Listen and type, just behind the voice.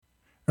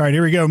All right,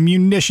 here we go.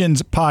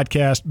 Munitions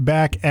Podcast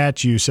back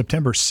at you,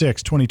 September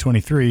 6th,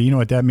 2023. You know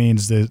what that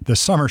means. The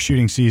summer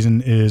shooting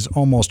season is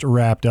almost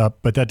wrapped up,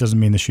 but that doesn't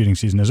mean the shooting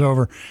season is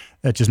over.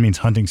 That just means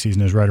hunting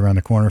season is right around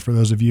the corner. For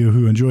those of you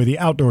who enjoy the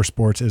outdoor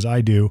sports, as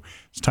I do,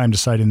 it's time to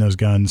sight in those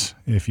guns.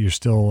 If you're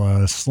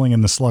still slinging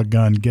the slug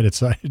gun, get it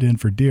sighted in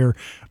for deer.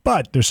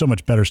 But there's so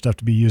much better stuff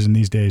to be using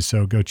these days,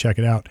 so go check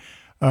it out.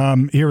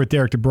 Here with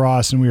Derek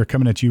DeBross, and we are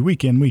coming at you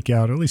week in, week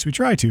out, or at least we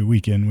try to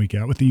week in, week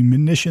out, with the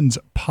Munitions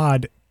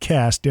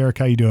Podcast. Derek,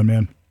 how you doing,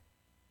 man?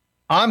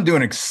 I'm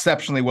doing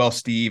exceptionally well,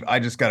 Steve. I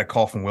just got a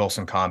call from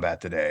Wilson Combat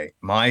today.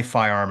 My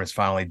firearm is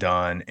finally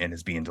done and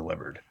is being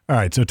delivered. All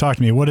right, so talk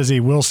to me. What does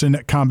a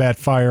Wilson Combat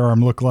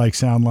firearm look like,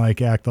 sound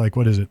like, act like?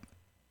 What is it?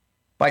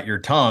 Bite your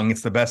tongue.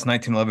 It's the best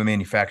 1911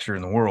 manufacturer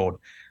in the world.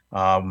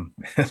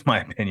 That's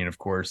my opinion, of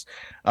course.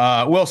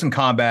 Wilson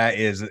Combat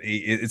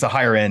it's a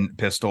higher end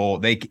pistol.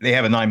 They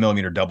have a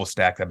 9mm double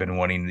stack. I've been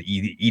wanting the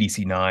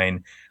EDC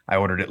 9. I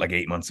ordered it like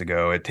 8 months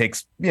ago. It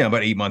takes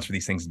about 8 months for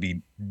these things to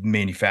be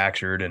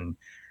manufactured, and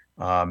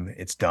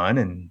it's done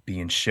and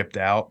being shipped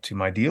out to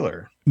my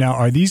dealer. Now,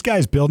 are these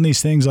guys building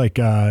these things like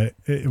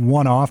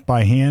one off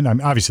by hand? I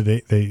mean,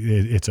 obviously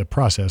it's a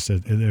process.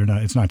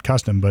 It's not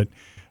custom, but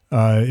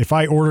if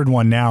I ordered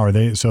one now,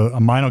 so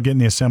mine will get in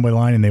the assembly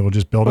line and they will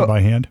just build it by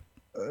hand?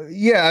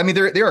 Yeah, I mean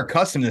they are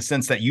custom in the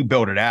sense that you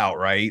build it out,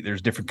 right?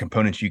 There's different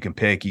components you can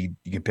pick. You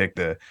can pick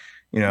the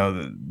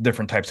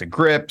different types of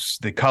grips,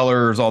 the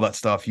colors, all that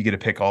stuff. You get to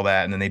pick all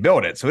that, and then they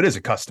build it. So it is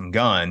a custom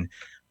gun.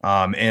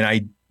 And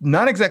I'm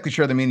not exactly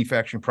sure the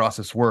manufacturing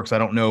process works. I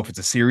don't know if it's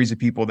a series of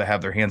people that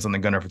have their hands on the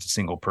gun or if it's a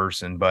single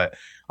person, but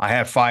I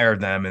have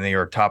fired them, and they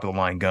are top of the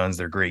line guns.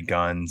 They're great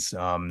guns.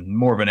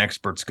 More of an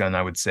expert's gun,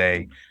 I would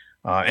say.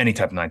 Any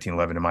type of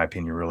 1911, in my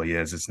opinion, really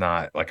is. It's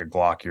not like a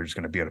Glock you're just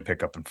going to be able to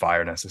pick up and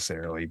fire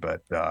necessarily,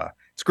 but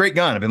it's a great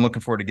gun. I've been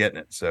looking forward to getting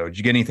it. So did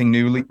you get anything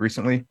new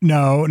recently?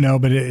 No,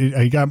 but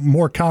I got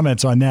more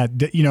comments on that.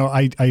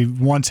 I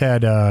once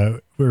had,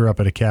 we were up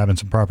at a cabin,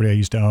 some property I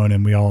used to own,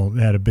 and we all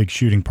had a big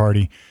shooting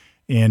party,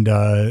 and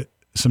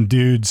some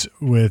dudes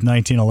with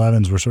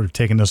 1911s were sort of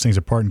taking those things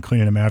apart and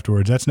cleaning them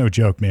afterwards. That's no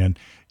joke, man.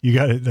 You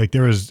got it. Like,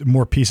 there was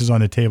more pieces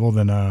on the table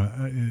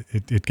than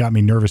it got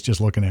me nervous just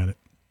looking at it.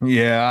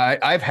 Yeah,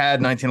 I've had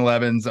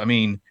 1911s. I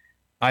mean,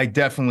 I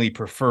definitely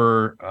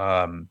prefer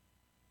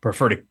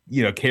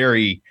to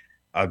carry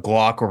a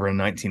Glock over a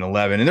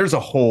 1911. And there's a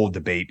whole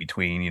debate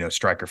between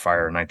striker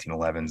fire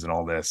 1911s and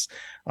all this.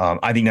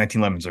 I think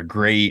 1911s are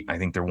great. I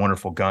think they're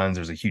wonderful guns.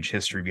 There's a huge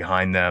history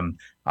behind them.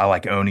 I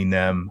like owning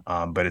them,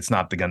 but it's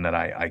not the gun that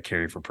I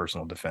carry for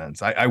personal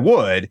defense. I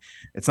would.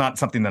 It's not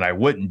something that I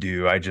wouldn't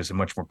do. I just am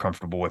much more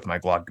comfortable with my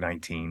Glock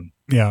 19.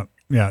 Yeah.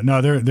 Yeah,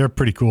 no, they're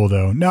pretty cool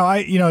though. No,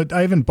 I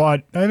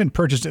haven't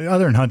purchased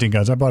other than hunting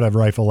guns. I bought a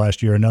rifle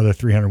last year, another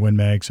 300 Win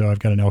Mag, so I've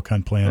got an elk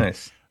hunt plan.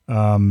 Nice.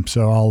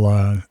 So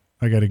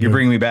I got to go. You're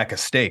bringing me back a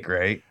steak,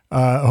 right?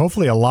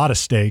 Hopefully a lot of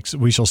steaks.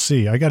 We shall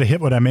see. I got to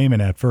hit what I'm aiming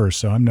at first,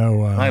 so I'm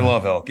no. I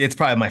love elk. It's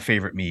probably my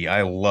favorite meat.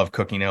 I love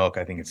cooking elk.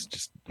 I think it's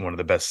just one of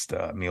the best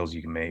meals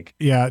you can make.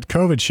 Yeah,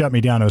 COVID shut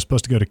me down. I was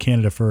supposed to go to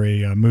Canada for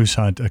a moose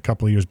hunt a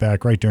couple of years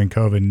back, right during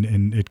COVID,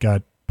 and it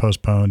got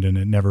postponed, and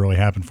it never really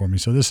happened for me.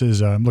 So this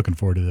is, I'm looking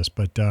forward to this,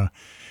 but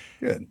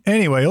good.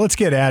 Anyway, let's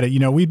get at it.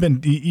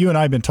 You and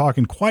I have been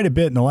talking quite a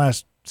bit in the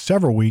last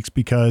several weeks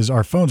because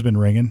our phone's been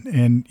ringing,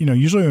 and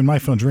usually when my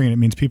phone's ringing, it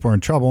means people are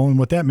in trouble. And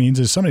what that means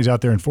is somebody's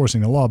out there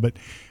enforcing the law. But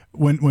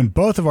when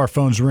both of our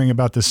phones ring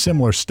about the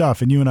similar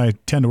stuff, and you and I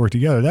tend to work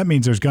together, that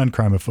means there's gun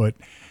crime afoot.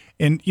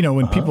 And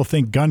when people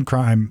think gun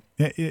crime,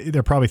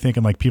 they're probably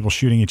thinking like people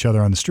shooting each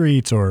other on the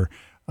streets, or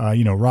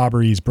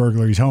robberies,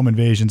 burglaries, home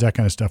invasions, that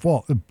kind of stuff.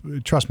 Well,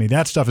 trust me,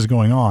 that stuff is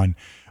going on.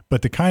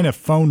 But the kind of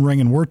phone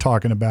ringing we're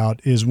talking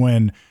about is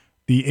when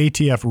the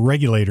ATF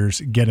regulators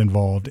get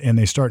involved and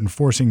they start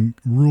enforcing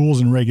rules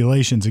and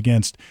regulations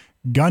against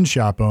gun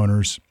shop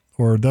owners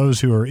or those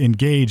who are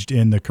engaged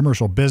in the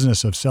commercial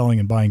business of selling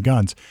and buying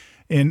guns.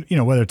 And,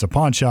 whether it's a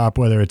pawn shop,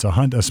 whether it's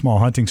a small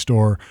hunting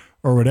store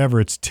or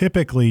whatever, it's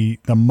typically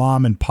the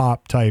mom and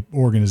pop type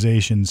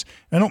organizations.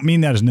 I don't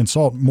mean that as an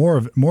insult, more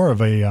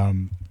of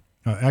a,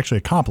 actually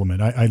a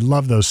compliment. I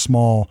love those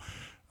small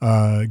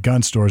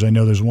gun stores. I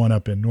know there's one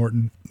up in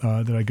Norton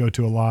that I go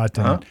to a lot.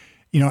 And,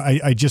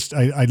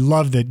 I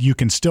love that you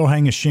can still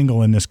hang a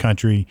shingle in this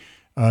country,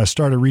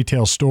 start a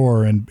retail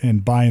store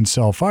and buy and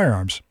sell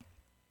firearms.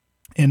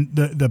 And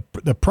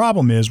the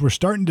problem is we're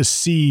starting to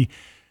see,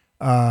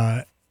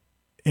 and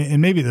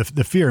maybe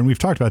the fear, and we've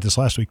talked about this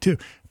last week too,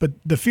 but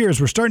the fear is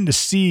we're starting to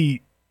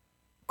see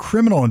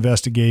criminal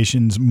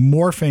investigations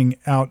morphing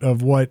out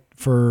of what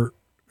for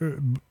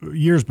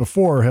years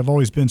before have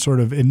always been sort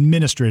of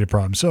administrative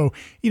problems. So,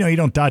 you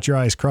don't dot your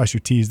I's, cross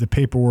your T's, the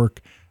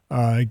paperwork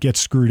gets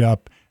screwed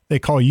up. They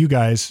call you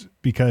guys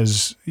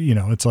because,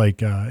 it's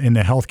like in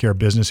the healthcare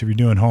business, if you're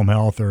doing home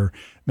health or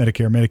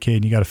Medicare, Medicaid,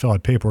 and you got to fill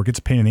out paperwork, it's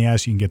a pain in the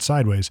ass. You can get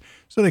sideways.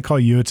 So they call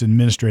you. It's an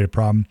administrative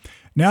problem.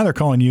 Now they're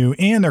calling you,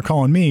 and they're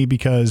calling me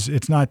because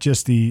it's not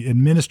just the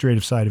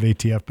administrative side of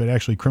ATF, but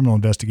actually criminal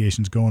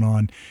investigations going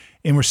on.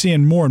 And we're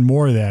seeing more and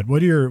more of that.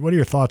 What are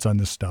your thoughts on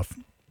this stuff?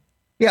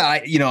 Yeah,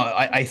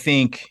 I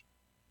think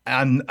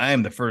I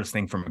am the first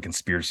thing from a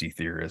conspiracy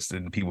theorist,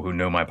 and people who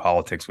know my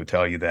politics would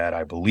tell you that.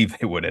 I believe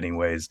they would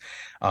anyways.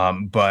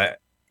 But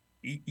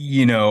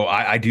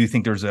I do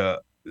think there's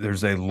a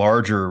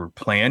larger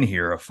plan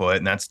here afoot,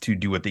 and that's to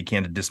do what they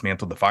can to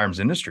dismantle the firearms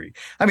industry.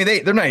 I mean,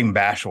 they're not even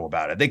bashful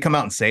about it. They come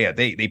out and say it.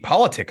 They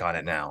politic on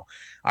it now.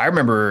 I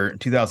remember in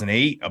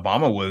 2008,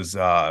 Obama was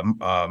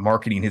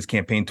marketing his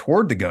campaign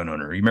toward the gun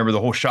owner. You remember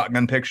the whole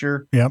shotgun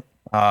picture? Yep.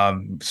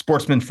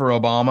 Sportsman for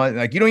Obama.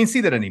 Like, you don't even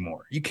see that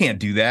anymore. You can't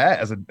do that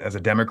as a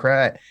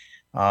Democrat,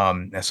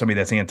 as somebody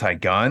that's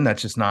anti-gun.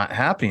 That's just not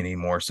happening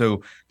anymore.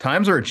 So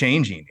times are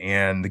changing,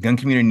 and the gun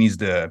community needs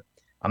to.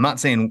 I'm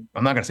not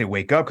going to say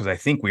wake up, because I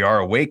think we are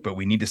awake, but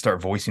we need to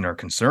start voicing our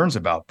concerns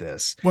about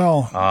this.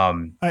 Well,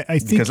 I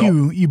think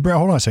you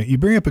hold on a second. You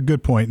bring up a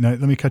good point. Now,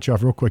 let me cut you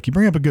off real quick. You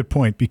bring up a good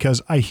point,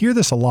 because I hear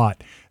this a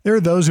lot. There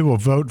are those who will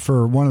vote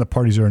for one of the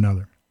parties or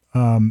another.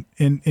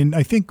 And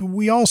I think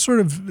we all sort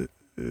of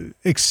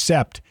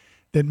accept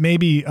that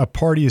maybe a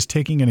party is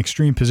taking an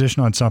extreme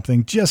position on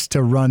something just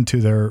to run to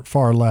their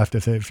far left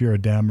if you're a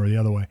Dem, or the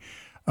other way.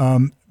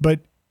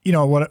 But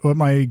what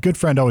my good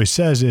friend always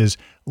says is,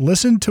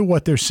 listen to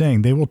what they're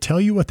saying. They will tell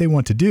you what they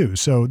want to do.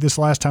 So this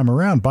last time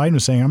around, Biden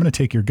was saying, I'm going to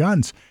take your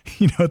guns.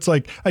 It's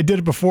like, I did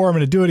it before, I'm going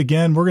to do it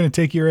again. We're going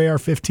to take your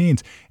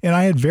AR-15s. And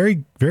I had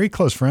very, very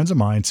close friends of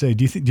mine say,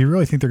 do you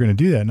really think they're going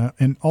to do that?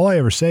 And all I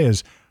ever say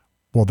is,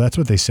 well, that's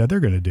what they said they're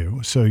going to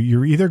do. So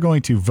you're either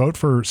going to vote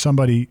for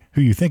somebody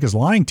who you think is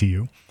lying to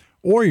you,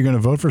 or you're going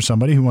to vote for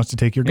somebody who wants to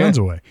take your guns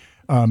away.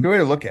 Good way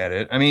to look at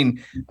it. I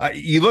mean,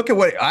 you look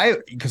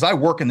at because I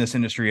work in this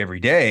industry every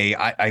day.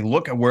 I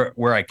look at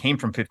where I came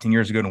from 15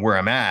 years ago and where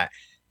I'm at,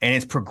 and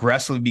it's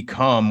progressively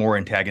become more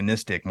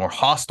antagonistic, more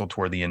hostile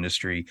toward the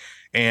industry.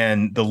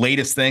 And the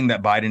latest thing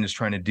that Biden is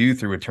trying to do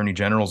through Attorney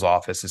General's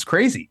office is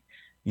crazy.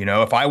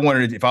 If I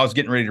was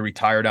getting ready to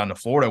retire down to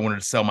Florida, I wanted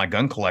to sell my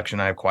gun collection.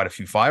 I have quite a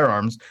few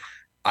firearms.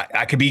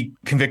 I could be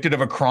convicted of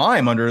a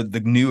crime under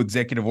the new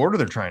executive order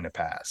they're trying to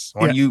pass.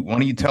 Why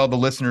don't you tell the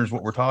listeners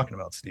what we're talking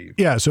about, Steve?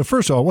 Yeah. So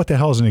first of all, what the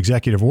hell is an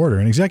executive order?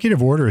 An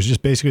executive order is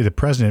just basically the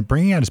president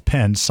bringing out his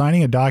pen,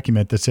 signing a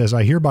document that says,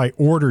 I hereby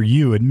order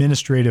you,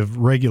 administrative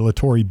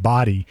regulatory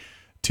body,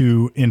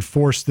 to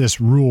enforce this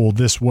rule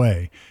this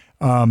way.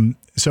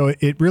 So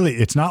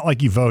it's not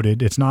like you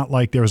voted. It's not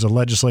like there was a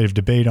legislative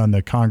debate on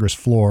the Congress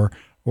floor,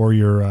 or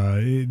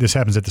this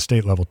happens at the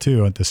state level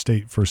too, at the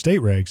state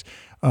regs.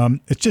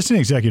 It's just an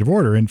executive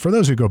order. And for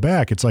those who go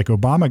back, it's like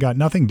Obama got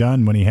nothing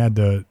done when he had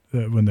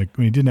when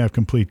he didn't have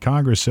complete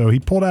Congress. So he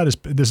pulled out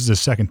this is his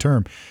second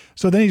term.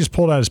 So then he just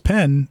pulled out his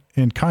pen,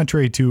 and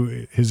contrary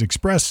to his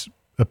express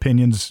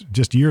opinions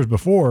just years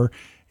before,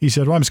 he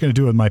said, well, I'm just going to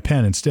do it with my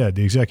pen instead,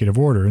 the executive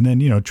order. And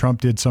then,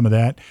 Trump did some of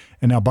that.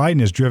 And now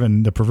Biden has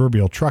driven the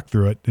proverbial truck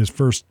through it. His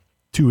first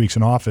 2 weeks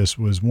in office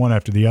was one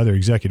after the other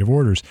executive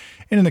orders.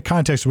 And in the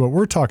context of what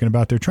we're talking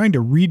about, they're trying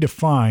to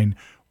redefine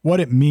what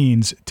it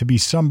means to be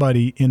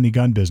somebody in the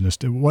gun business,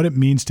 what it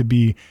means to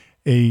be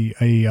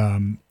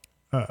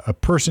a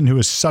person who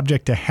is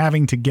subject to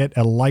having to get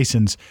a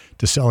license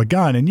to sell a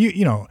gun. And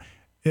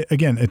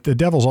again, the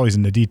devil's always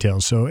in the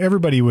details. So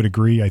everybody would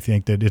agree, I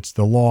think, that it's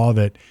the law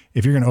that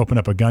if you're going to open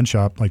up a gun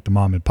shop like the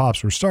mom and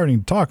pops we're starting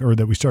to talk, or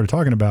that we started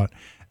talking about,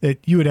 that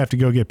you would have to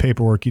go get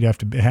paperwork. You'd have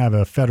to have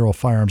a federal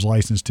firearms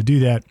license to do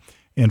that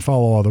and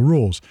follow all the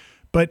rules.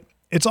 But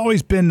it's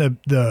always been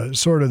the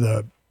sort of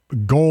the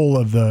goal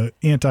of the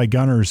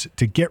anti-gunners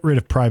to get rid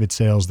of private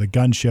sales, the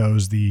gun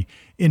shows, the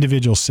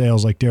individual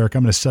sales, like, Derek,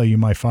 I'm going to sell you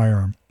my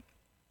firearm.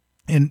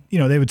 And,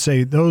 they would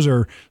say those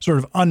are sort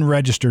of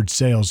unregistered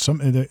sales.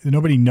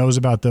 Nobody knows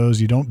about those.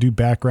 You don't do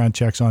background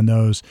checks on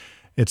those,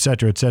 et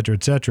cetera, et cetera,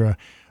 et cetera.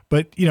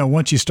 But,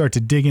 once you start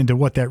to dig into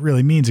what that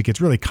really means, it gets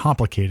really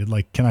complicated.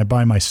 Like, can I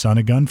buy my son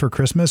a gun for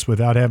Christmas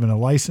without having a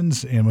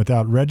license and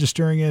without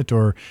registering it?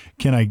 Or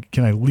can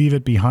I leave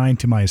it behind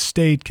to my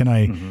estate? Can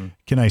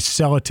I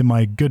sell it to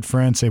my good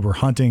friend? Say we're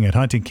hunting at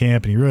hunting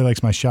camp and he really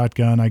likes my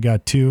shotgun. I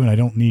got two and I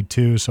don't need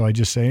two. So I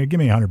just say, hey, give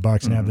me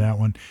 $100 and have that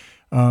one.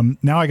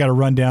 Now I got to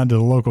run down to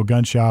the local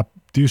gun shop,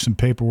 do some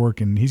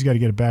paperwork, and he's got to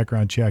get a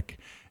background check.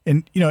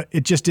 And,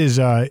 it just is,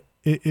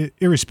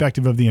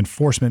 irrespective of the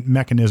enforcement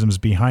mechanisms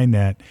behind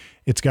that,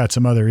 it's got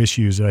some other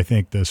issues that I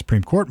think the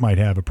Supreme Court might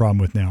have a problem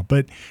with now.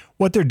 But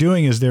what they're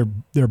doing is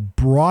they're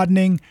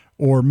broadening,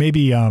 or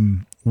maybe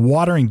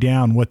watering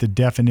down what the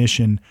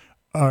definition,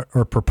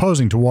 or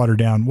proposing to water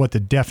down what the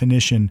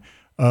definition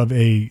of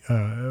a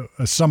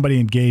somebody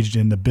engaged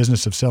in the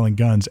business of selling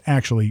guns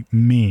actually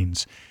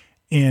means.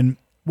 And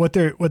what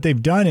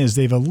they've done is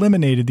they've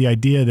eliminated the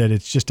idea that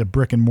it's just a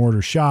brick and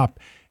mortar shop,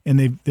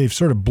 and they've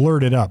sort of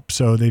blurred it up.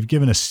 So they've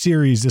given a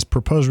series. This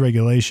proposed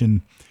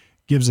regulation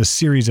gives a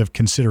series of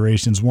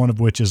considerations, one of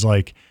which is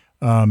like,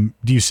 do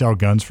you sell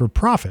guns for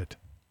profit?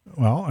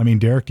 Well, I mean,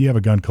 Derek, do you have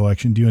a gun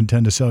collection? Do you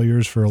intend to sell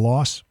yours for a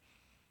loss?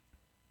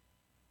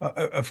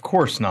 Of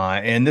course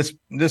not. And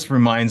this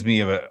reminds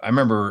me of I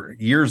remember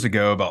years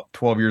ago, about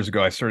 12 years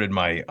ago, I started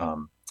my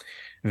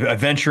a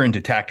venture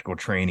into tactical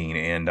training,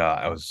 and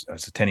I was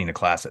attending a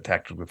class at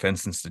Tactical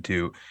Defense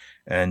Institute,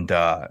 And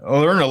I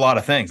learned a lot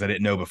of things I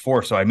didn't know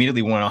before. So I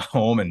immediately went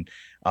home and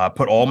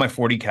put all my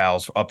 40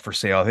 cals up for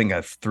sale. I think I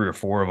have 3 or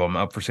 4 of them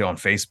up for sale on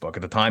Facebook.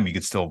 At the time, you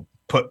could still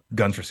put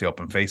guns for sale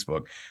up on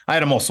Facebook. I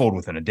had them all sold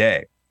within a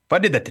day. If I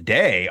did that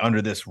today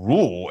under this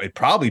rule, it'd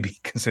probably be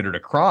considered a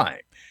crime.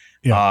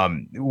 Yeah.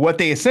 What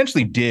they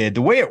essentially did,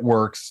 the way it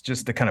works,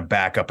 just to kind of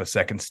back up a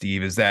second,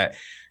 Steve, is that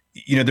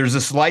there's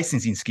this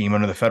licensing scheme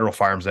under the Federal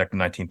Firearms Act of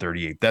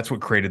 1938. That's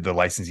what created the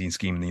licensing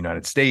scheme in the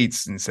United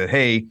States and said,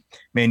 hey,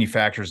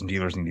 manufacturers and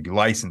dealers need to be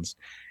licensed.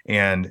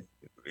 And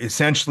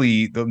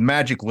essentially, the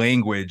magic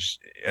language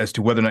as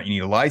to whether or not you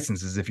need a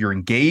license is if you're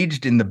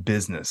engaged in the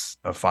business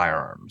of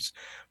firearms.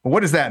 But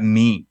what does that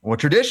mean? Well,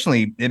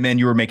 traditionally, it meant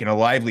you were making a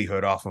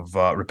livelihood off of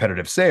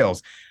repetitive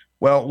sales.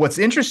 Well, what's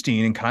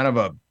interesting and kind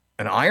of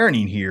an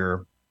irony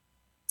here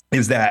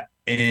is that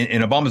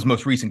in Obama's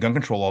most recent gun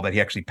control law that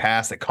he actually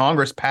passed, that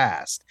Congress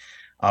passed,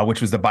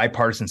 which was the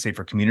Bipartisan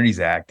Safer Communities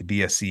Act,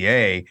 the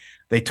BSCA,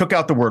 they took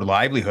out the word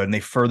livelihood and they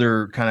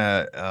further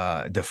kind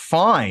of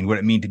defined what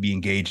it means to be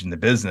engaged in the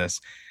business.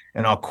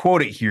 And I'll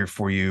quote it here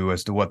for you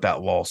as to what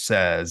that law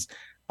says.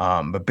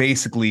 But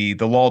basically,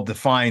 the law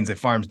defines a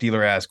firearms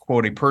dealer as,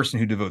 quote, a person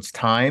who devotes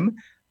time,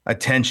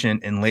 attention,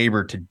 and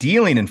labor to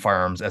dealing in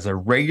firearms as a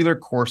regular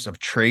course of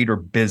trade or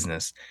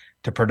business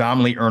to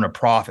predominantly earn a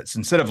profit. So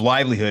instead of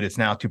livelihood, it's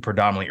now to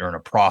predominantly earn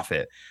a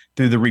profit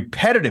through the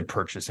repetitive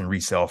purchase and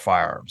resale of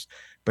firearms.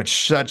 But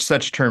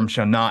such terms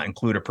shall not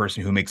include a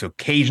person who makes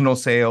occasional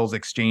sales,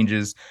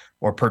 exchanges,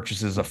 or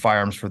purchases of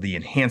firearms for the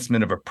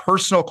enhancement of a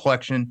personal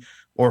collection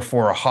or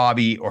for a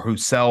hobby, or who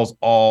sells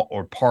all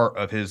or part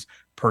of his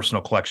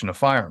personal collection of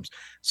firearms.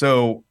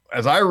 So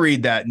as I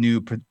read that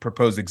new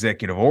proposed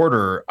executive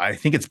order, I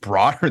think it's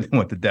broader than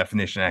what the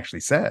definition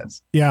actually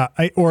says. Yeah,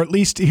 or at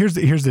least here's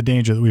the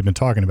danger that we've been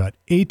talking about.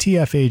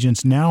 ATF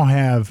agents now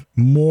have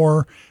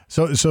more.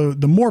 So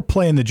the more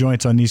play in the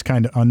joints on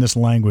this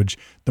language,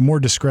 the more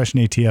discretion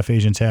ATF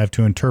agents have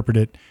to interpret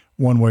it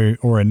one way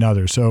or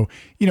another. So,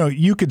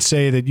 you could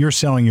say that you're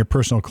selling your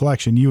personal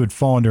collection, you would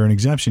fall under an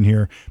exemption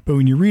here. But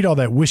when you read all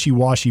that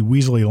wishy-washy,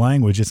 weaselly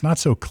language, it's not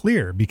so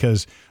clear,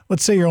 because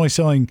let's say you're only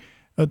selling,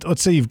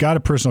 let's say you've got a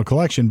personal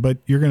collection, but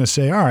you're going to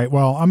say, all right,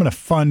 well, I'm going to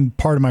fund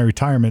part of my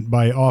retirement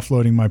by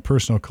offloading my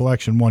personal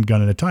collection one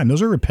gun at a time.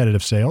 Those are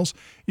repetitive sales.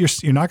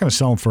 You're not going to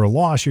sell them for a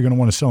loss. You're going to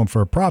want to sell them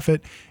for a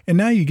profit. And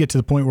now you get to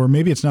the point where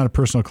maybe it's not a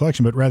personal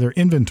collection, but rather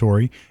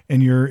inventory,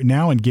 and you're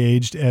now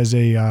engaged as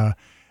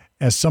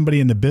somebody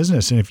in the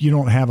business. And if you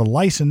don't have a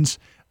license,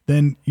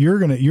 then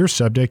you're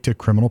subject to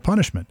criminal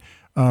punishment.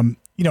 And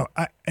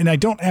I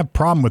don't have a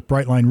problem with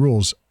bright line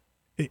rules.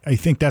 I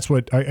think that's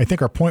what I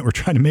think our point we're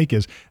trying to make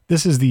is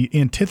this is the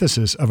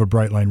antithesis of a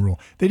bright line rule.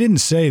 They didn't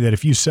say that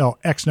if you sell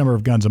X number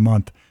of guns a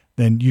month,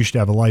 then you should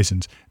have a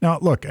license. Now,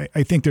 look,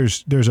 I think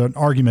there's an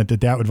argument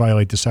that would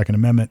violate the Second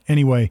Amendment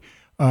anyway.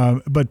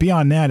 But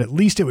beyond that, at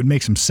least it would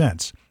make some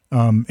sense.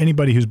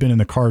 Anybody who's been in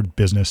the car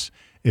business,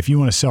 if you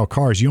want to sell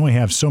cars, you only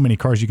have so many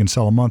cars you can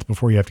sell a month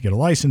before you have to get a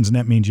license, and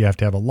that means you have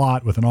to have a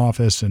lot with an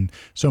office and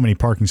so many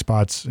parking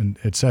spots, and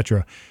et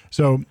cetera.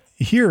 So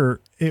here,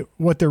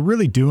 what they're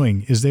really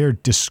doing is they're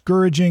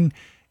discouraging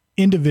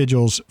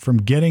individuals from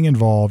getting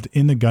involved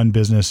in the gun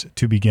business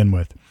to begin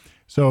with.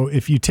 So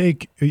if you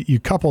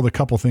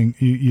combine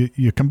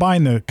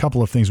the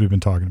couple of things we've been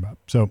talking about.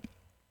 So,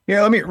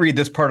 yeah, let me read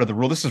this part of the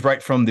rule. This is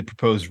right from the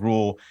proposed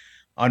rule.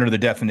 Under the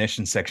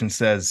definition section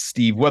says,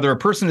 Steve, whether a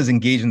person is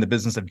engaged in the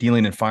business of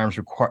dealing in firearms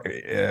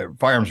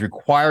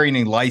requiring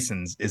a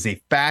license is a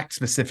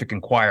fact-specific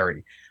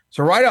inquiry.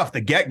 So right off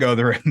the get-go,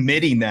 they're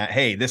admitting that,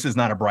 hey, this is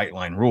not a bright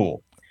line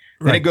rule.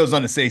 Right. Then it goes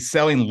on to say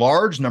selling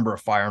large number of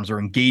firearms or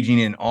engaging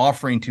in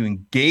offering to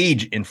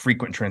engage in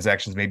frequent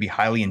transactions may be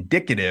highly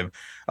indicative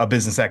of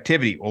business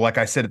activity. Well, like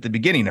I said at the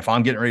beginning, if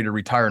I'm getting ready to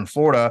retire in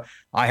Florida,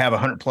 I have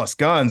 100 plus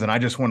guns and I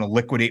just want to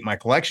liquidate my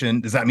collection.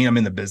 Does that mean I'm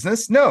in the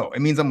business? No, it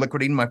means I'm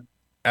liquidating my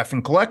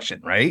effing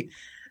collection, right?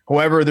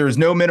 However, there's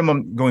no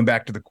minimum, going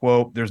back to the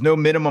quote, there's no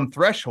minimum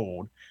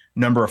threshold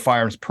number of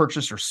firearms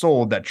purchased or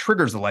sold that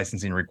triggers the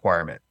licensing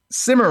requirement.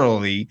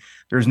 Similarly,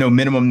 there's no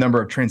minimum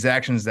number of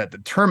transactions that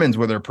determines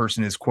whether a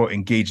person is, quote,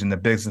 engaged in the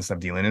business of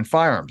dealing in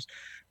firearms.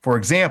 For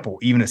example,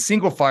 even a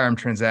single firearm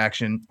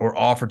transaction or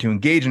offer to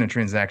engage in a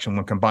transaction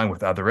when combined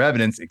with other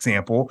evidence,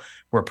 example,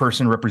 where a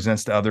person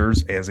represents to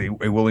others as a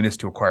willingness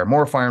to acquire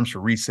more firearms for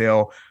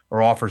resale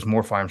or offers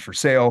more firearms for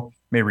sale,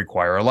 may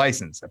require a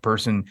license. A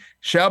person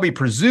shall be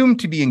presumed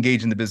to be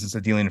engaged in the business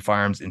of dealing in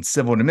firearms in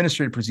civil and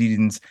administrative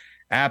proceedings,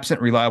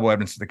 absent reliable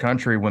evidence to the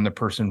contrary, when the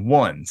person,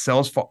 one,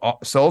 sells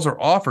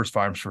or offers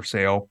firearms for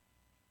sale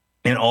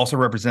and also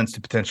represents to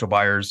potential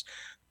buyers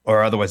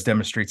or otherwise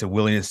demonstrates a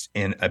willingness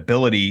and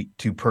ability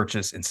to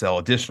purchase and sell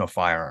additional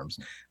firearms.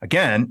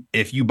 Again,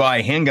 if you buy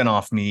a handgun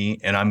off me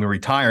and I'm going to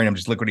retire and I'm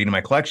just liquidating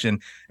my collection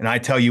and I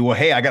tell you, well,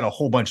 hey, I got a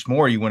whole bunch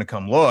more, you want to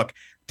come look?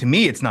 To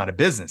me, it's not a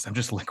business. I'm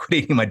just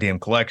liquidating my damn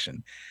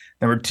collection.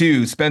 Number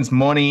two, spends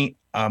money,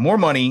 more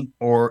money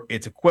or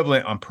its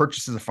equivalent on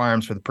purchases of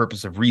firearms for the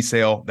purpose of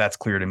resale. That's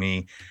clear to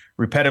me.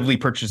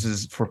 Repetitively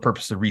purchases for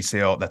purpose of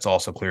resale. That's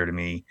also clear to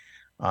me.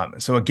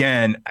 So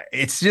again,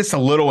 it's just a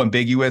little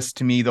ambiguous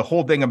to me. The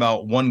whole thing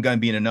about one gun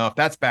being enough,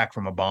 that's back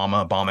from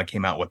Obama. Obama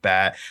came out with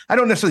that. I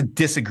don't necessarily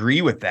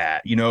disagree with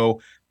that.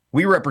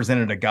 We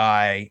represented a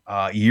guy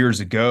years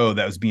ago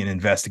that was being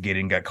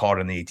investigated and got called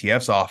in the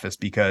ATF's office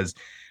because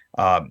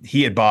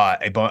he had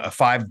bought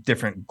 5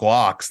 different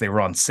Glocks. They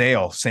were on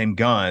sale, same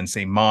gun,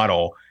 same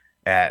model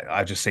at,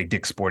 I just say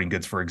Dick's Sporting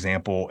Goods, for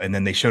example. And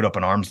then they showed up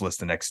on arms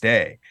list the next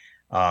day.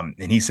 And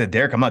he said,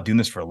 Derek, I'm not doing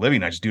this for a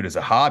living. I just do it as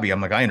a hobby.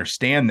 I'm like, I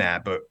understand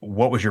that, but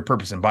what was your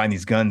purpose in buying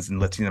these guns and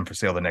listing them for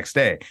sale the next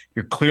day?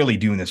 You're clearly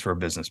doing this for a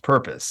business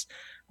purpose.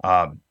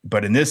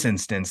 But in this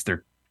instance,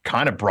 they're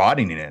kind of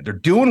broadening it. They're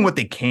doing what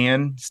they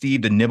can,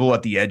 Steve, to nibble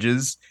at the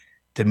edges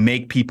to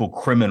make people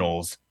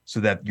criminals so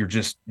that you're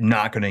just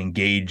not going to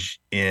engage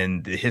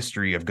in the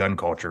history of gun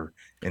culture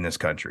in this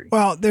country.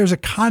 Well, there's a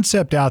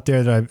concept out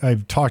there that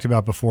I've talked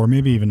about before,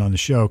 maybe even on the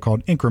show,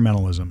 called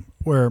incrementalism,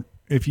 where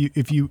if you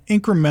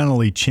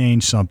incrementally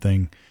change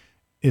something,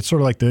 it's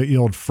sort of like the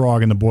old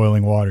frog in the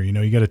boiling water.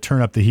 You got to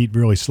turn up the heat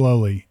really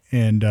slowly,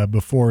 and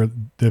before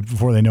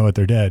they know it,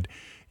 they're dead.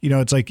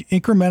 It's like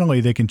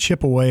incrementally they can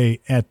chip away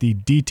at the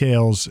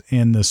details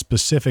and the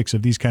specifics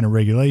of these kind of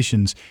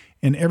regulations.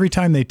 And every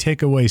time they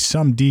take away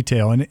some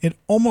detail, and it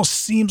almost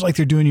seems like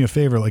they're doing you a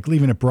favor, like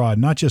leaving it broad,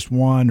 not just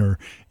one, or,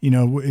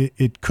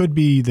 it could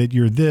be that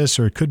you're this,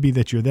 or it could be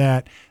that you're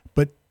that.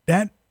 But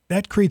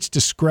that creates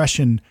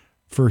discretion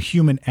for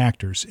human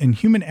actors, and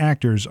human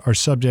actors are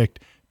subject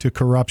to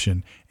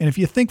corruption. And if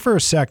you think for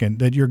a second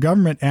that your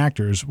government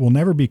actors will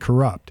never be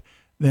corrupt,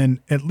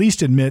 then at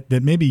least admit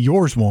that maybe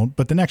yours won't,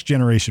 but the next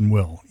generation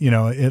will.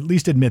 At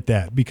least admit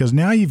that, because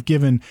now you've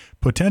given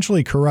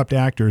potentially corrupt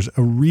actors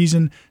a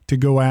reason to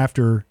go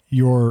after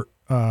your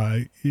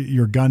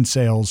gun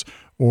sales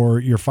or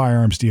your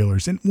firearms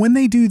dealers. And when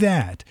they do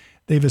that,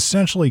 they've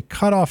essentially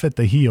cut off at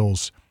the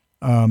heels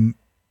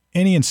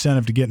any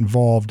incentive to get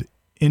involved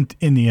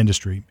in the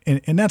industry.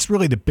 And that's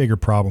really the bigger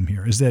problem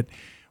here, is that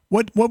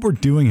what we're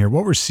doing here,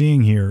 what we're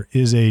seeing here,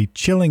 is a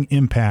chilling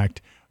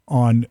impact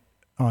on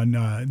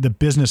the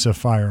business of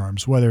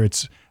firearms, whether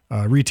it's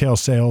retail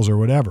sales or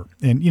whatever.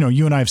 And,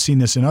 you and I have seen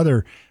this in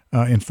other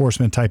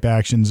enforcement type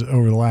actions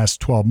over the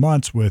last 12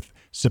 months, with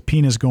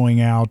subpoenas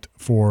going out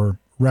for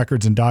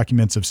records and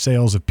documents of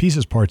sales of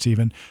pieces parts,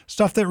 even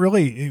stuff that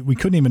really we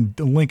couldn't even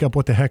link up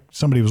what the heck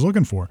somebody was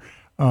looking for.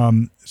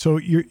 So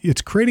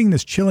it's creating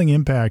this chilling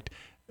impact,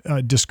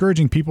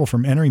 discouraging people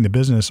from entering the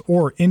business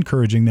or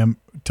encouraging them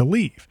to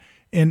leave.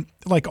 And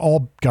like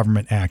all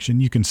government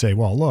action, you can say,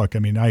 well, look,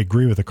 I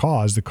agree with the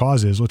cause. The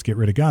cause is let's get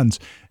rid of guns.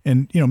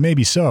 And,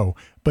 maybe so,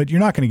 but you're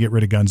not going to get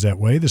rid of guns that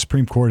way. The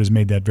Supreme Court has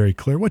made that very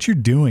clear. What you're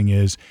doing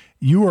is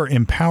you are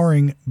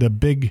empowering the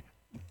big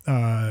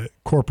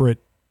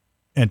corporate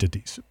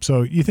entities.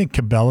 So you think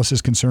Cabela's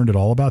is concerned at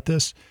all about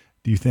this?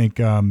 Do you think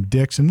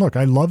Dick's? And look,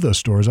 I love those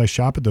stores. I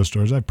shop at those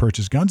stores. I've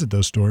purchased guns at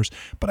those stores,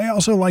 but I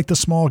also like the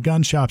small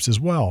gun shops as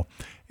well.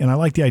 And I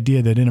like the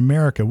idea that in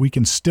America, we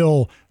can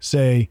still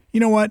say, you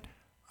know what?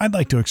 I'd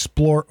like to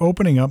explore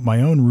opening up my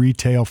own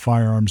retail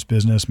firearms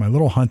business, my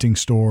little hunting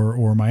store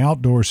or my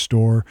outdoor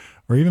store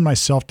or even my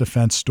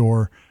self-defense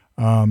store,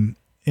 and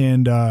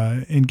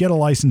get a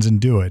license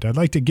and do it. I'd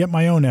like to get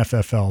my own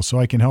FFL so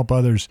I can help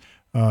others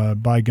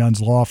buy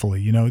guns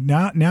lawfully.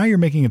 Now you're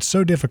making it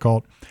so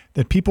difficult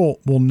that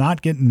people will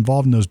not get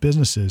involved in those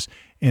businesses.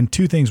 And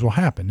two things will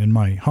happen in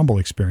my humble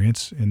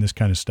experience in this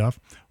kind of stuff.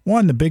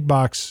 One, the big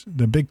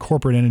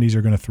corporate entities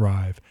are going to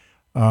thrive.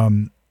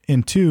 And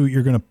two,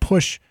 you're going to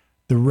push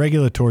the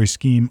regulatory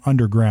scheme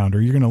underground,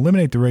 or you're going to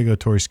eliminate the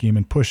regulatory scheme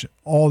and push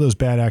all those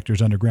bad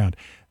actors underground.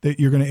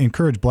 That you're going to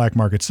encourage black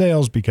market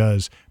sales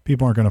because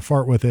people aren't going to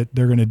fart with it.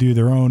 They're going to do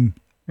their own,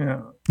 they're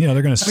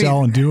going to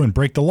sell and do and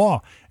break the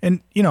law.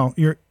 And,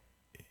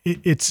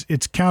 it's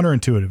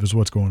counterintuitive is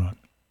what's going on.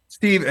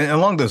 Steve, and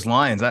along those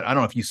lines, I don't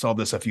know if you saw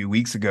this a few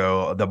weeks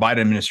ago, the Biden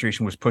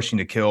administration was pushing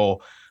to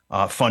kill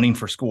funding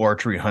for school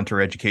archery and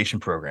hunter education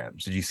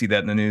programs. Did you see that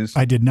in the news?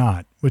 I did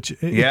not,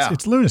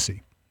 it's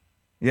lunacy.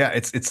 Yeah,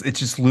 it's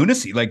just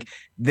lunacy. Like,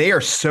 they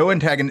are so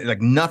antagonistic,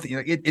 like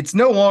nothing. It's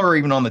no longer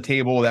even on the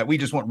table that we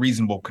just want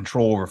reasonable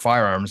control over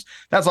firearms.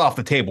 That's off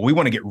the table. We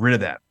want to get rid of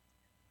that.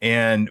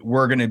 And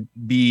we're going to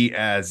be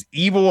as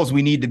evil as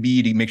we need to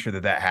be to make sure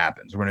that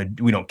happens.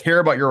 We don't care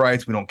about your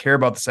rights. We don't care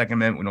about the Second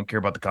Amendment. We don't care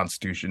about the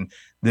Constitution.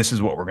 This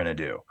is what we're going to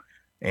do.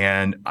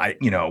 And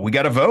we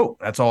got to vote.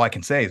 That's all I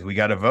can say is we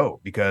got to vote,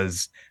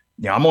 because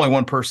I'm only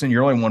one person.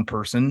 You're only one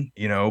person,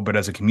 but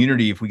as a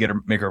community, if we get to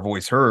make our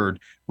voice heard,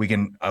 we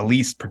can at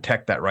least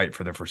protect that right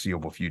for the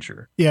foreseeable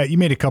future. Yeah, you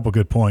made a couple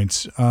good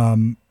points.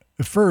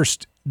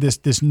 First,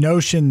 this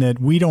notion that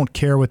we don't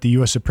care what the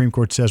U.S. Supreme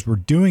Court says, we're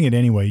doing it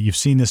anyway. You've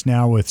seen this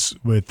now with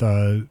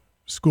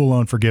school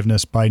loan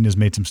forgiveness. Biden has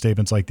made some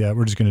statements like that.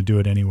 We're just going to do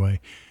it anyway.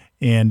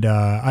 And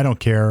I don't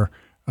care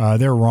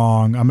They're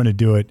wrong. I'm going to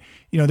do it.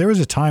 There was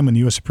a time when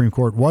the U.S. Supreme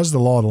Court was the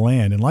law of the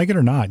land, and like it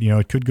or not,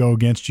 it could go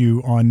against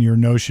you on your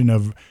notion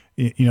of,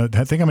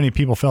 think how many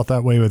people felt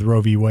that way with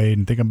Roe v. Wade,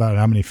 and think about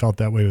how many felt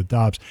that way with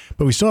Dobbs.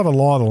 But we still have a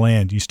law of the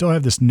land. You still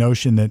have this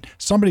notion that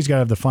somebody's got to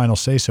have the final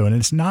say so, and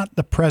it's not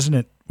the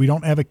president. We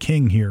don't have a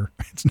king here.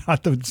 It's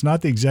not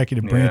the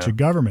executive branch of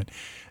government.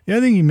 The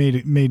other thing you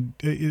made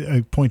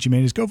a point you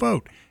made is go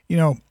vote.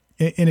 And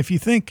if you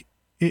think,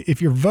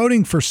 if you're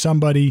voting for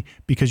somebody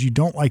because you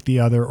don't like the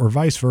other or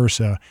vice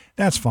versa,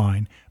 that's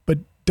fine. But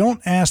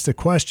don't ask the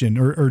question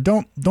or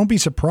don't be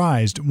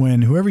surprised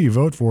when whoever you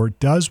vote for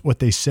does what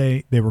they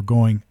say they were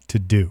going to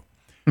do.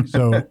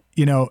 So,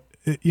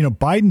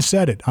 Biden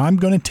said it. I'm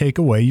going to take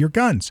away your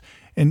guns.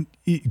 And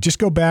just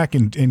go back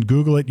and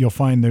Google it. You'll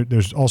find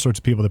there's all sorts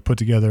of people that put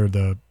together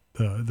the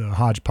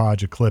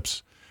hodgepodge of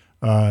clips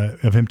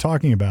of him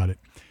talking about it.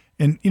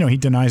 And, he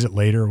denies it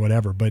later or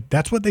whatever. But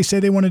that's what they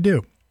say they want to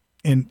do.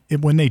 And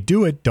when they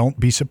do it, don't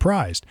be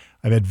surprised.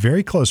 I've had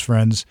very close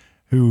friends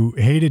who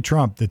hated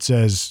Trump that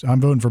says,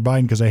 I'm voting for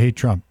Biden because I hate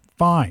Trump.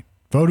 Fine.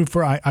 Vote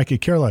for, I could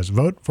care less.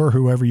 Vote for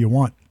whoever you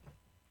want.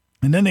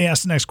 And then they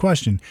ask the next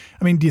question.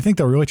 Do you think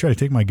they'll really try to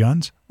take my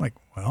guns? Like,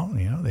 well,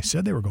 they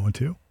said they were going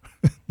to.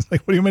 It's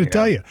like, what do you want me to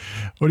tell you?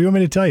 What do you want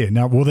me to tell you?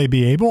 Now, will they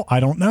be able? I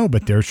don't know,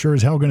 but they're sure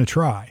as hell going to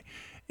try.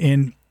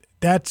 And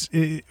that's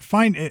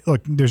fine.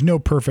 Look, there's no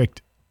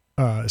perfect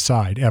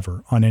side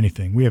ever on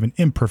anything. We have an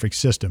imperfect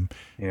system.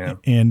 Yeah.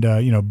 And,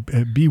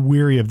 be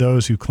weary of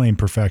those who claim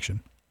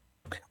perfection.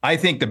 I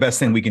think the best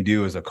thing we can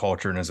do as a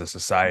culture and as a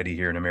society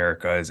here in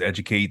America is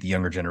educate the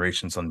younger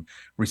generations on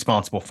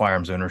responsible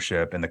firearms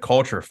ownership and the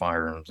culture of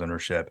firearms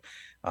ownership,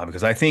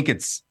 because I think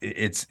it's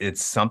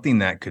something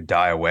that could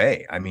die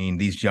away.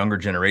 These younger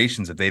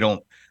generations, if they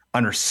don't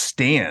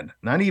understand,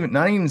 not even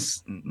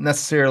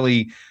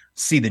necessarily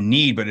see the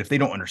need, but if they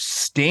don't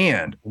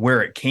understand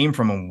where it came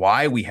from and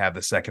why we have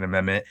the Second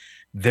Amendment,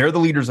 they're the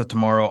leaders of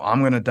tomorrow.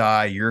 I'm going to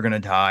die. You're going to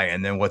die.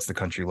 And then what's the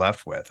country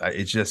left with?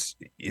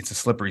 It's a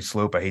slippery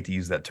slope. I hate to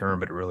use that term,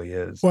 but it really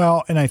is.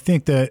 Well, and I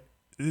think that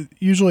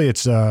usually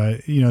it's,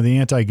 the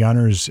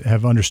anti-gunners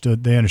have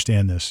understood, they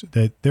understand this,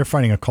 that they're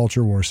fighting a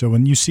culture war. So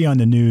when you see on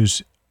the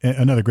news,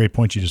 another great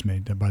point you just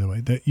made, by the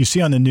way, that you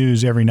see on the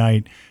news every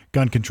night,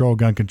 gun control,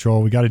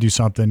 we got to do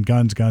something,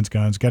 guns, got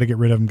to get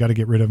rid of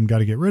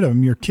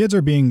them. Your kids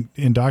are being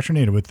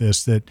indoctrinated with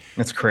this.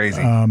 That's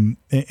crazy. And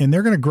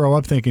they're going to grow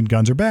up thinking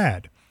guns are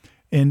bad.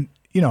 And,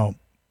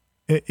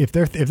 if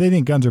they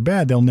think guns are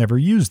bad, they'll never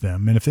use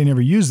them. And if they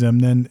never use them,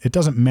 then it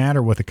doesn't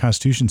matter what the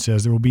Constitution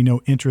says. There will be no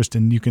interest,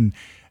 and you can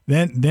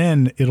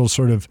then it'll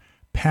sort of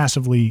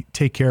passively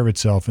take care of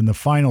itself. In the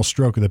final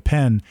stroke of the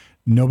pen,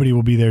 nobody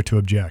will be there to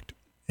object.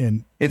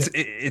 And it's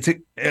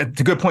a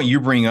good point you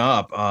bring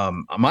up.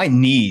 My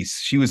niece,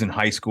 she was in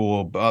high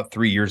school about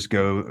 3 years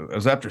ago. It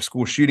was after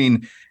school shooting.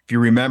 If you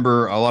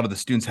remember, a lot of the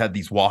students had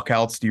these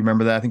walkouts. Do you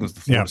remember that? I think it was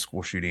the Florida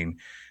school shooting.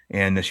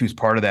 And she was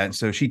part of that. And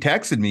so she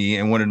texted me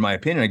and wanted my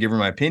opinion. I gave her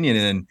my opinion.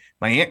 And then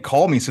my aunt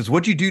called me and says,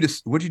 what'd you do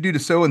to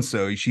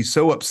so-and-so? She's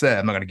so upset.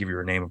 I'm not going to give you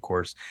her name, of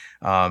course.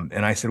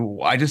 And I said,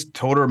 well, I just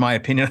told her my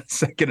opinion on the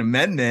Second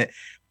Amendment.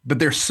 But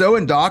they're so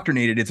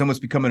indoctrinated, it's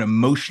almost become an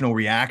emotional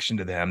reaction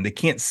to them. They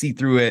can't see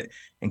through it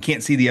and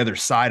can't see the other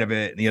side of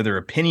it and the other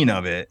opinion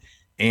of it.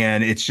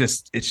 And it's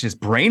just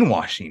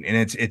brainwashing, and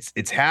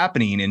it's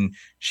happening. And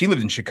she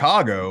lived in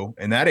Chicago,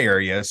 in that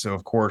area. So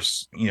of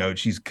course,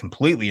 she's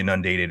completely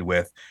inundated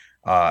with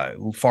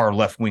far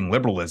left-wing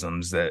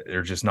liberalisms that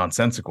are just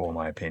nonsensical, in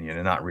my opinion,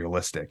 and not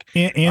realistic.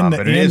 But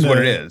it is what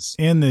it is.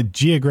 And the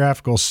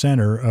geographical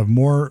center of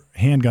more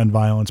handgun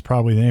violence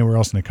probably than anywhere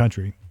else in the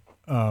country.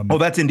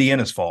 That's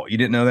Indiana's fault. You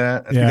didn't know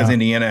that? That's because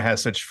Indiana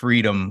has such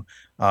freedom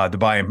to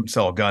buy and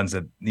sell guns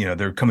that,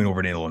 they're coming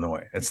over to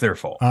Illinois. It's their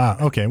fault.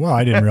 Okay. Well,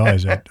 I didn't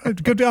realize that.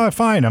 Good.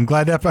 Fine. I'm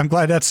glad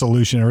that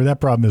solution or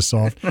that problem is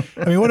solved.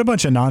 What a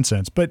bunch of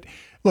nonsense. But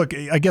look,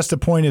 I guess the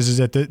point is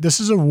that this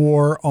is a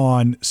war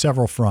on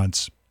several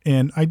fronts.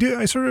 And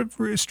I sort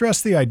of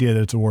stress the idea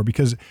that it's a war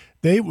because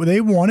they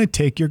want to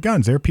take your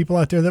guns. There are people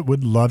out there that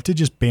would love to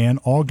just ban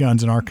all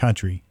guns in our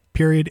country.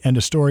 Period. End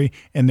of story.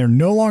 And they're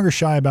no longer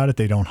shy about it.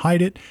 They don't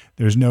hide it.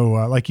 There's no,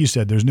 like you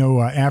said, there's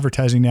no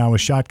advertising now with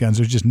shotguns.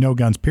 There's just no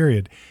guns,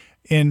 period.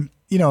 And,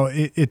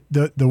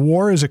 the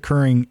war is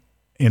occurring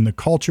in the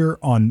culture,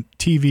 on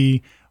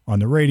TV, on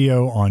the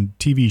radio, on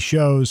TV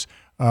shows,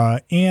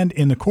 and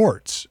in the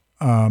courts.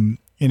 And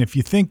if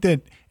you think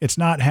that it's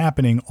not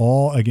happening,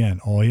 all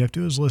you have to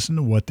do is listen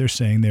to what they're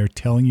saying. They're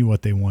telling you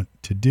what they want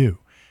to do.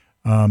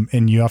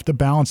 And you have to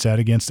balance that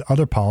against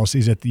other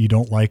policies that you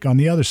don't like on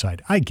the other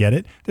side. I get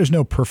it. There's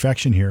no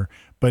perfection here,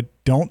 but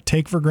don't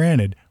take for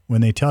granted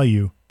when they tell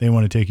you they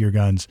want to take your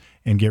guns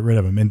and get rid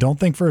of them. And don't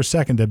think for a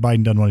second that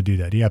Biden doesn't want to do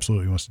that. He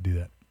absolutely wants to do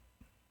that.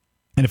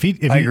 And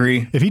I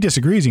agree. If he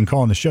disagrees, he can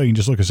call on the show. You can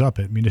just look us up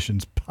at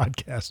Munitions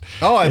Podcast.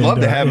 Oh, I'd love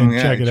to have him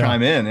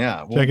chime out. in.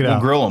 Yeah, we'll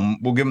grill him.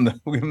 We'll give him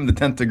the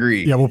 10th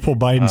degree. Yeah, we'll pull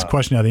Biden's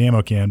question out of the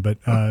ammo can, but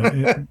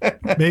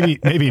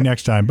maybe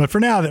next time. But for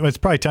now, it's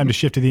probably time to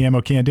shift to the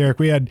ammo can. Derek,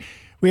 we had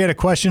we had a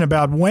question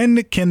about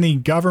when can the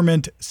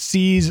government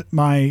seize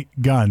my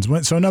guns?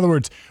 So in other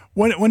words,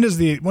 when do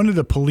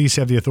the police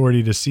have the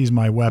authority to seize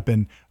my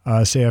weapon,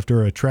 say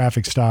after a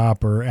traffic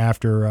stop or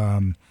after,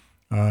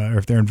 or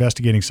if they're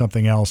investigating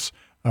something else?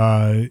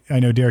 I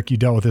know, Derek, you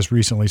dealt with this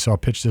recently, so I'll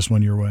pitch this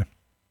one your way.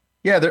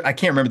 Yeah, I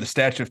can't remember the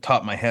statute off the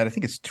top of my head. I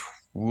think it's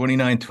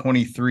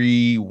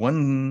 2923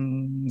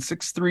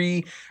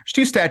 163. There's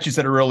two statutes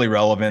that are really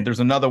relevant. There's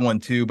another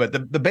one too, but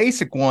the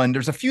basic one,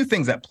 there's a few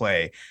things at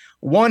play.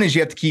 One is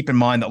you have to keep in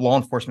mind that law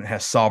enforcement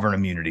has sovereign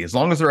immunity. As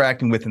long as they're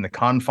acting within the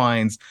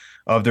confines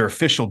of their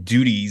official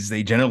duties,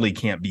 they generally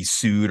can't be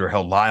sued or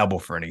held liable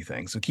for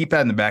anything. So keep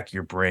that in the back of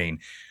your brain.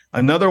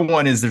 Another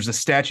one is there's a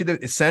statute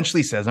that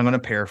essentially says, I'm going to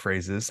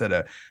paraphrase this, that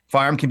a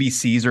firearm can be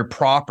seized, or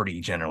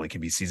property generally can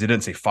be seized. It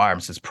doesn't say firearm,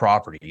 it says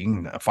property.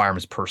 A firearm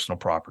is personal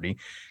property.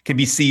 Can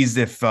be seized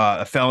if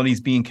a felony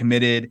is being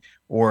committed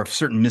or if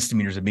certain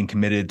misdemeanors are being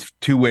committed,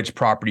 to which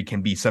property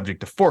can be subject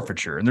to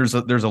forfeiture. And there's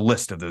a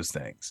list of those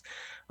things.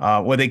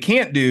 What they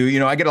can't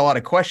do, I get a lot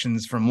of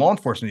questions from law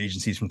enforcement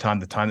agencies from time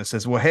to time that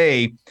says, well,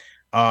 hey,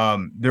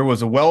 there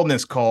was a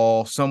wellness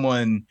call.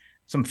 Some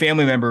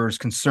family member is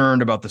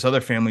concerned about this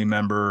other family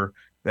member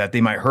that they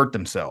might hurt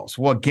themselves.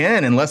 Well,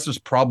 again, unless there's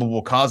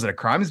probable cause that a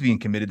crime is being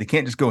committed, they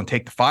can't just go and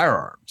take the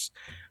firearms.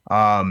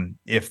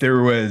 If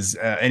there was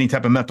any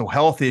type of mental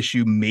health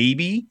issue,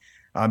 maybe,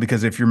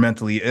 because if you're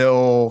mentally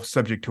ill,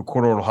 subject to a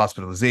court-ordered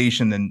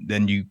hospitalization,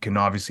 then you can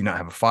obviously not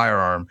have a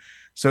firearm.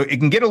 So it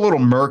can get a little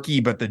murky,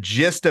 but the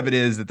gist of it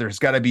is that there's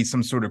got to be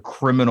some sort of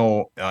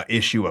criminal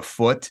issue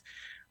afoot.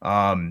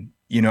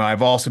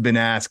 I've also been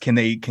asked,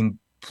 can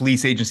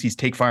police agencies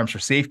take firearms for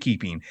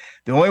safekeeping?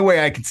 The only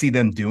way I can see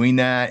them doing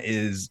that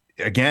is,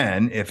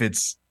 again, if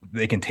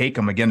they can take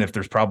them, again, if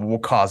there's probable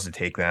cause to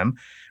take them,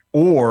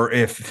 or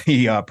if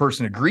the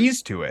person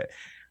agrees to it.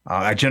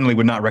 I generally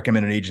would not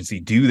recommend an agency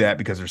do that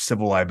because there's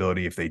civil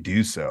liability if they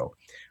do so.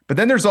 But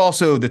then there's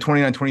also the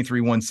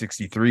 2923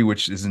 163,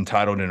 which is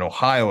entitled, in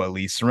Ohio at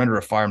least, surrender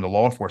a firearm to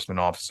law enforcement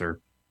officer.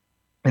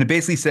 And it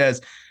basically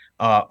says,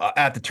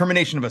 at the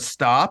termination of a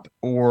stop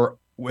or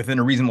within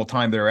a reasonable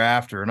time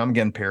thereafter, and I'm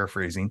again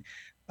paraphrasing,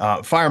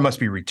 fire must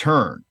be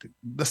returned.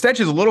 The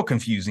statute is a little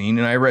confusing,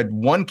 and I read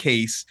one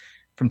case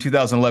from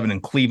 2011 in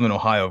Cleveland,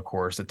 Ohio, of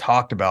course, that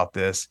talked about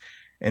this.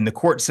 And the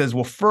court says,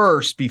 well,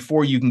 first,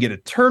 before you can get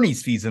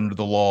attorney's fees under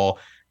the law,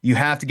 you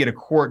have to get a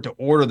court to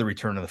order the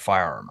return of the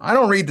firearm. I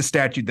don't read the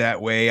statute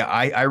that way.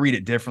 I read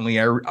it differently.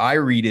 I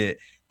read it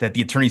that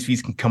the attorney's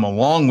fees can come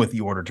along with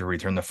the order to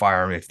return the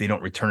firearm if they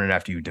don't return it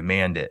after you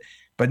demand it.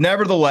 But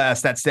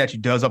nevertheless, that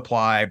statute does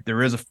apply.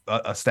 There is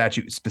a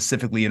statute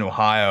specifically in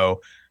Ohio,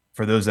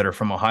 for those that are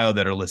from Ohio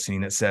that are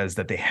listening, that says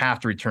that they have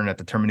to return at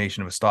the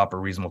termination of a stop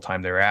or reasonable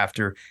time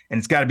thereafter. And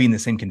it's got to be in the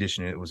same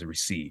condition it was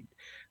received.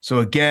 So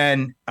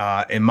again,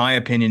 in my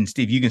opinion,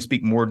 Steve, you can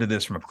speak more to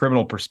this from a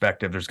criminal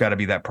perspective. There's got to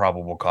be that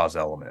probable cause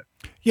element.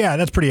 Yeah,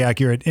 that's pretty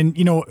accurate. And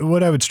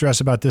what I would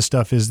stress about this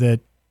stuff is that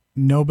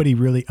nobody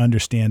really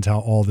understands how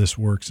all this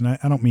works. And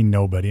I don't mean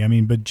nobody.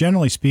 but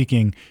generally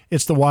speaking,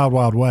 it's the wild,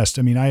 wild west.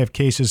 I have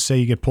cases, say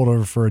you get pulled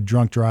over for a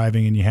drunk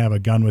driving and you have a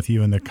gun with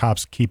you and the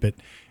cops keep it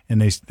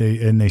and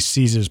they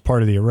seize it as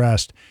part of the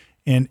arrest.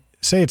 And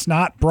say it's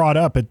not brought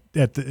up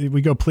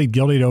we go plead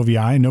guilty to OVI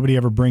and nobody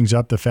ever brings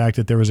up the fact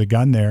that there was a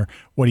gun there.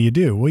 What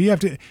do? Well, you have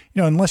to,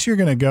 unless you're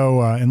going to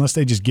go, unless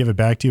they just give it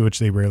back to you, which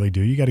they rarely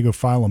do, you got to go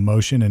file a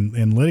motion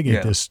and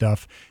litigate this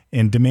stuff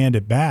and demand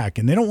it back.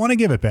 And they don't want to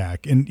give it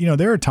back. And,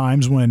 there are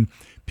times when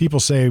people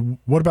say,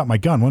 what about my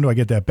gun? When do I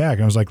get that back?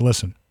 And I was like,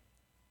 listen,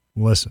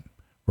 we're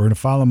going to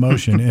file a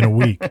motion in a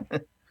week.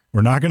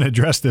 We're not going to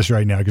address this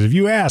right now because if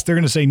you ask, they're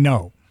going to say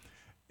no.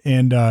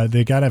 And and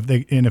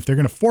if they're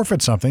going to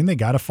forfeit something, they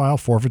got to file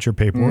forfeiture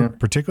paperwork.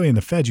 Particularly in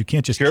the feds, you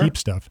can't just keep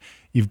stuff.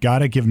 You've got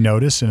to give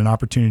notice and an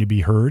opportunity to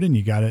be heard, and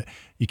you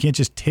can't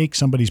just take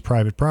somebody's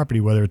private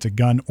property, whether it's a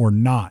gun or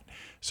not.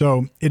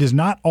 So it is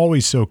not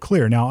always so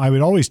clear. Now, I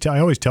always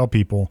tell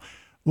people,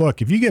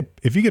 look, if you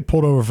get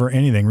pulled over for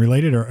anything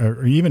related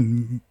or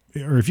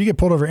if you get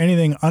pulled over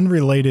anything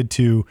unrelated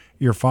to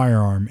your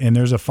firearm, and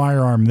there's a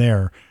firearm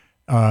there,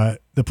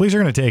 the police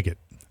are going to take it.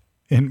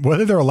 And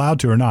whether they're allowed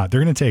to or not,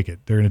 they're going to take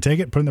it. They're going to take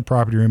it, put it in the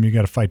property room. You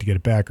got to fight to get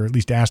it back, or at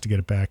least ask to get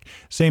it back.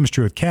 Same is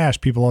true with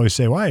cash. People always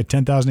say, well, I had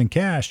 $10,000 in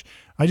cash.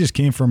 I just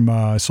came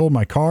from, sold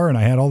my car and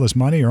I had all this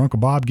money, or Uncle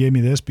Bob gave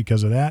me this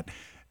because of that.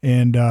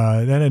 And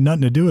that had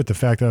nothing to do with the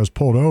fact that I was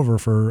pulled over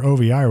for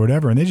OVI or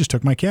whatever. And they just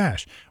took my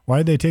cash. Why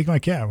did they take my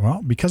cash?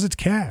 Well, because it's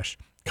cash.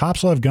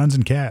 Cops will have guns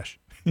and cash.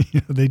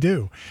 They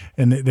do.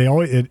 And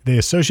they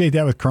associate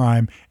that with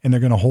crime, and they're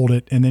going to hold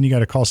it. And then you got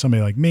to call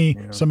somebody like me,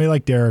 somebody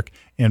like Derek,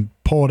 and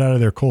pull it out of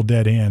their cold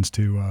dead hands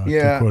to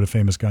quote a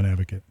famous gun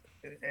advocate.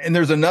 And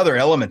there's another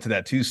element to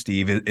that too,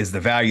 Steve, is the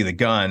value of the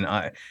gun.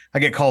 I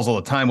get calls all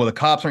the time. Well, the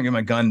cops aren't getting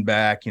my gun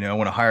back. I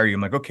want to hire you.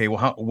 I'm like, okay,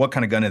 well, what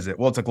kind of gun is it?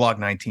 Well, it's a Glock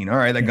 19. All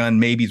right, that gun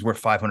maybe is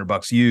worth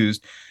 $500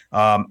 used.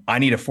 I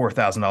need a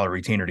 $4,000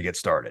 retainer to get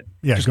started.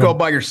 Yeah, just go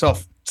buy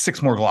yourself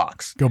 6 more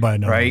Glocks. Go buy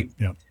another. Right.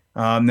 Yeah.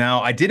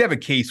 Now, I did have a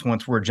case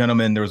once where a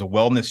gentleman, there was a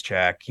wellness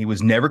check. He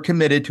was never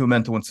committed to a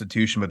mental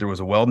institution, but there was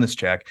a wellness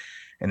check,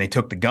 and they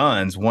took the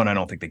guns. One, I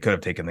don't think they could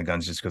have taken the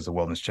guns just because of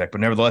the wellness check, but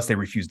nevertheless, they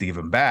refused to give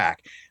them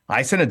back.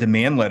 I sent a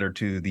demand letter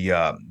to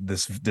the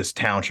this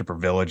township or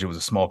village. It was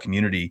a small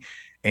community,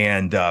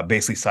 and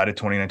basically cited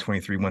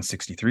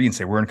 2923-163 and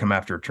say, we're going to come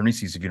after attorney's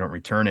fees if you don't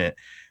return it.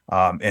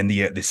 And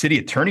the city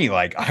attorney,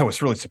 like, I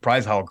was really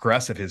surprised how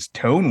aggressive his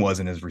tone was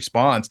in his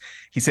response.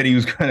 He said he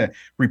was going to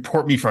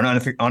report me for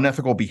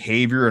unethical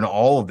behavior and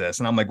all of this.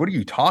 And I'm like, what are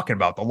you talking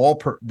about? The law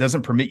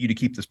doesn't permit you to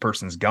keep this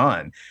person's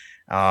gun.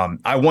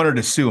 I wanted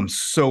to sue him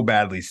so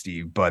badly,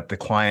 Steve, but the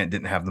client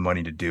didn't have the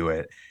money to do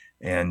it.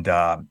 And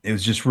it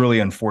was just really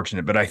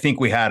unfortunate. But I think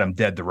we had him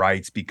dead to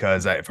rights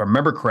because if I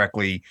remember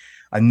correctly,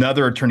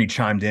 another attorney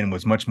chimed in,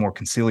 was much more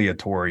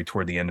conciliatory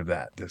toward the end of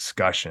that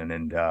discussion.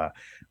 And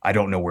I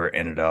don't know where it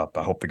ended up.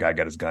 I hope the guy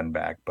got his gun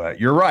back. But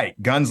you're right.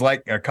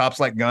 Cops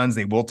like guns.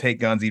 They will take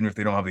guns even if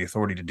they don't have the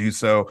authority to do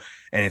so.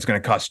 And it's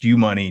going to cost you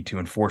money to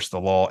enforce the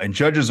law. And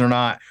judges are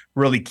not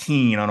really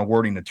keen on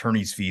awarding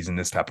attorney's fees in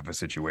this type of a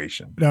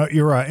situation. No,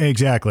 you're right.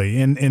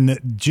 Exactly. And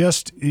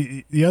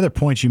the other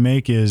point you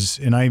make is,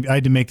 and I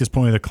had to make this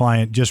point with a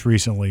client just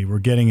recently, we're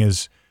getting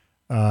his,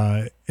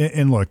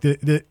 and look,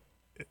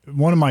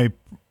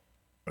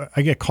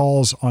 I get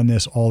calls on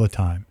this all the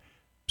time.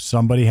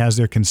 Somebody has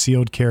their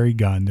concealed carry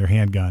gun, their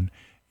handgun,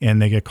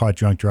 and they get caught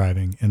drunk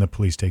driving, and the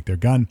police take their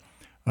gun,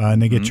 and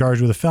they get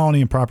charged with a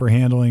felony, improper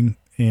handling,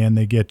 and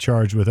they get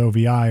charged with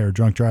OVI or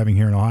drunk driving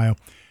here in Ohio.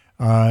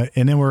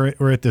 And then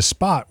we're at this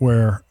spot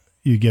where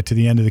you get to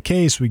the end of the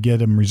case, we get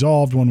them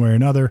resolved one way or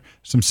another.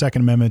 Some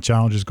Second Amendment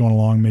challenges going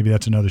along. Maybe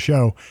that's another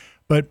show.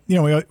 But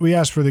we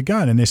ask for the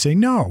gun, and they say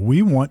no.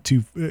 We want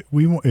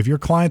if your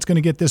client's going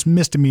to get this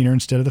misdemeanor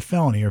instead of the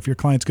felony, or if your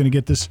client's going to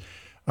get this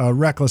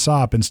reckless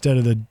op instead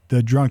of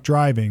the drunk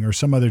driving or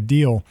some other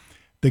deal,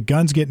 the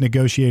guns get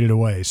negotiated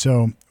away.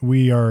 So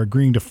we are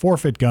agreeing to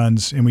forfeit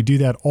guns, and we do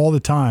that all the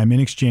time in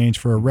exchange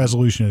for a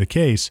resolution of the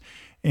case.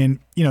 And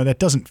that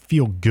doesn't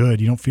feel good.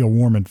 You don't feel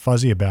warm and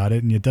fuzzy about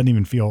it, and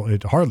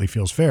it hardly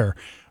feels fair.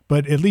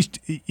 But at least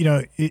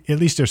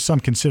there's some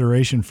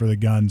consideration for the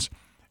guns.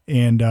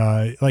 And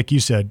like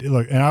you said,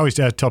 look, and I always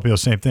tell people the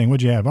same thing.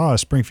 What'd you have? Oh, a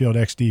Springfield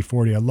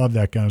XD40. I love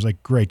that gun. I was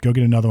like, great, go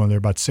get another one. They're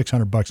about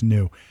 $600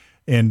 new.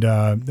 And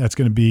that's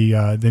going to be,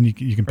 then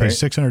you can pay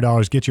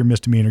 $600, get your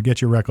misdemeanor, get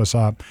your reckless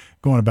op,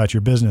 going about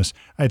your business.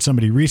 I had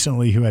somebody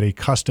recently who had a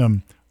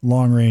custom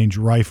long-range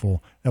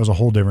rifle. That was a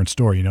whole different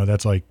story.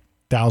 That's like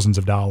thousands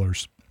of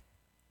dollars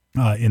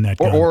in that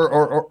gun.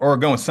 Or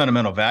going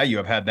sentimental value.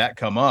 I've had that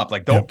come up.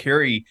 Like, don't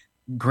carry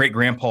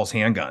great-grandpa's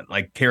handgun.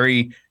 Like,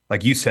 carry,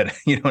 like you said,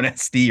 an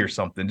SD or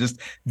something. Just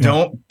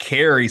don't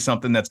carry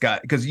something that's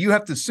got, because you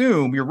have to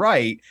assume, you're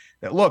right,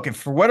 that, look, if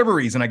for whatever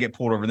reason I get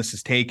pulled over and this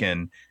is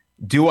taken,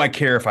 do I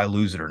care if I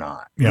lose it or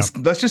not? Yeah.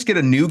 Let's just get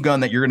a new gun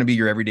that you're going to be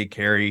your everyday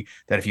carry,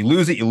 that if you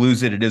lose it, you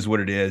lose it. It is what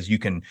it is. You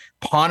can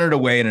pawn it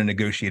away in a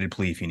negotiated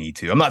plea if you need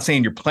to. I'm not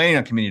saying you're planning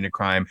on committing a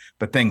crime,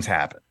 but things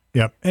happen.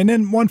 Yep. And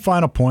then one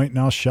final point, and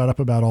I'll shut up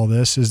about all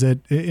this, is that,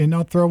 and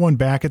I'll throw one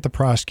back at the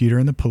prosecutor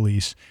and the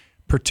police,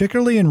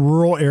 particularly in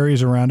rural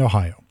areas around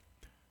Ohio.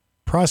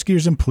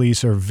 Prosecutors and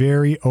police are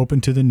very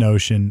open to the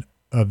notion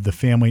of the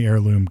family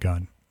heirloom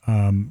gun.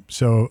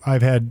 So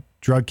I've had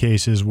drug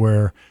cases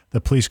where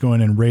the police go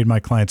in and raid my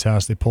client's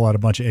house. They pull out a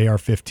bunch of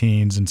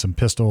AR-15s and some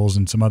pistols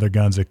and some other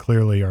guns that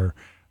clearly are,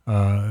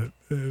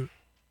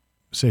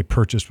 say,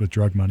 purchased with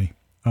drug money.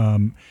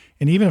 And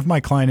even if my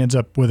client ends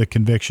up with a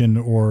conviction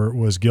or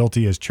was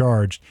guilty as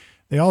charged,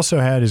 they also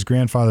had his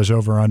grandfather's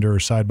over-under or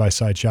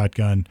side-by-side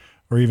shotgun,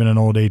 or even an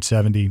old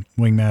 870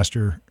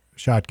 Wingmaster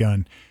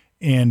shotgun.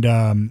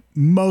 And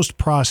most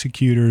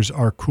prosecutors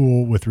are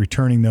cool with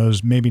returning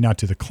those, maybe not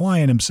to the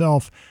client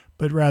himself,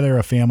 but rather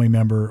a family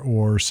member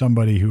or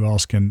somebody who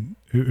else can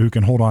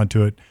hold on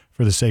to it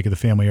for the sake of the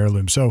family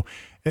heirloom. So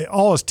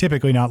all is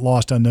typically not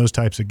lost on those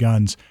types of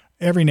guns.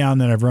 Every now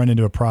and then I've run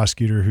into a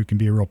prosecutor who can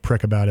be a real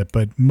prick about it,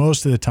 but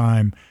most of the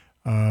time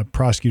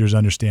prosecutors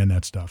understand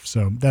that stuff.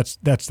 So that's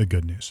the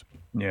good news.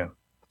 Yeah.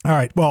 All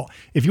right. Well,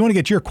 if you want to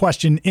get your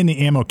question in the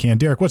ammo can,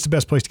 Derek, what's the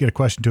best place to get a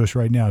question to us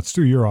right now? It's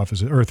through your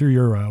office or through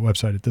your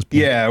website at this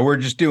point. Yeah, we're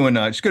just doing,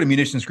 just go to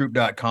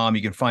munitionsgroup.com.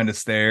 You can find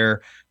us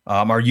there.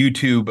 Our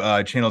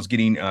YouTube channel is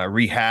getting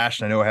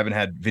rehashed. I know I haven't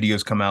had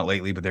videos come out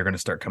lately, but they're going to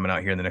start coming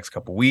out here in the next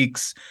couple of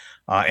weeks.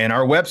 And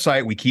our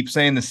website, we keep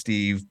saying this,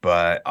 Steve,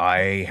 but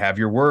I have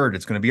your word.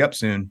 It's going to be up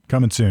soon.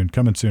 Coming soon.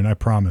 I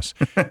promise.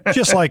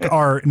 Just like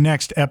our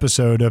next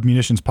episode of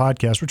Munitions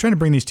Podcast, we're trying to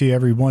bring these to you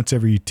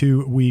every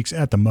 2 weeks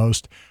at the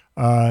most.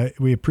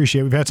 We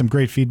appreciate it. We've had some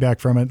great feedback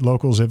from it.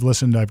 Locals have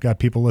listened. I've got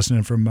people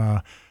listening from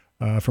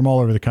all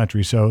over the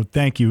country. So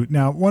thank you.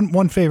 Now,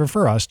 one favor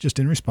for us, just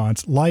in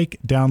response, like,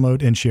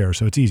 download, and share.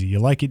 So it's easy. You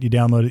like it, you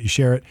download it, you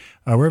share it.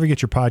 Wherever you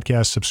get your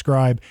podcast,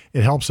 subscribe.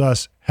 It helps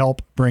us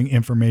help bring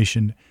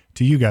information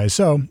to you guys.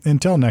 So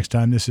until next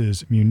time, this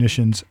is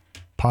Munitions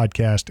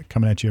Podcast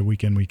coming at you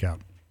week in, week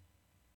out.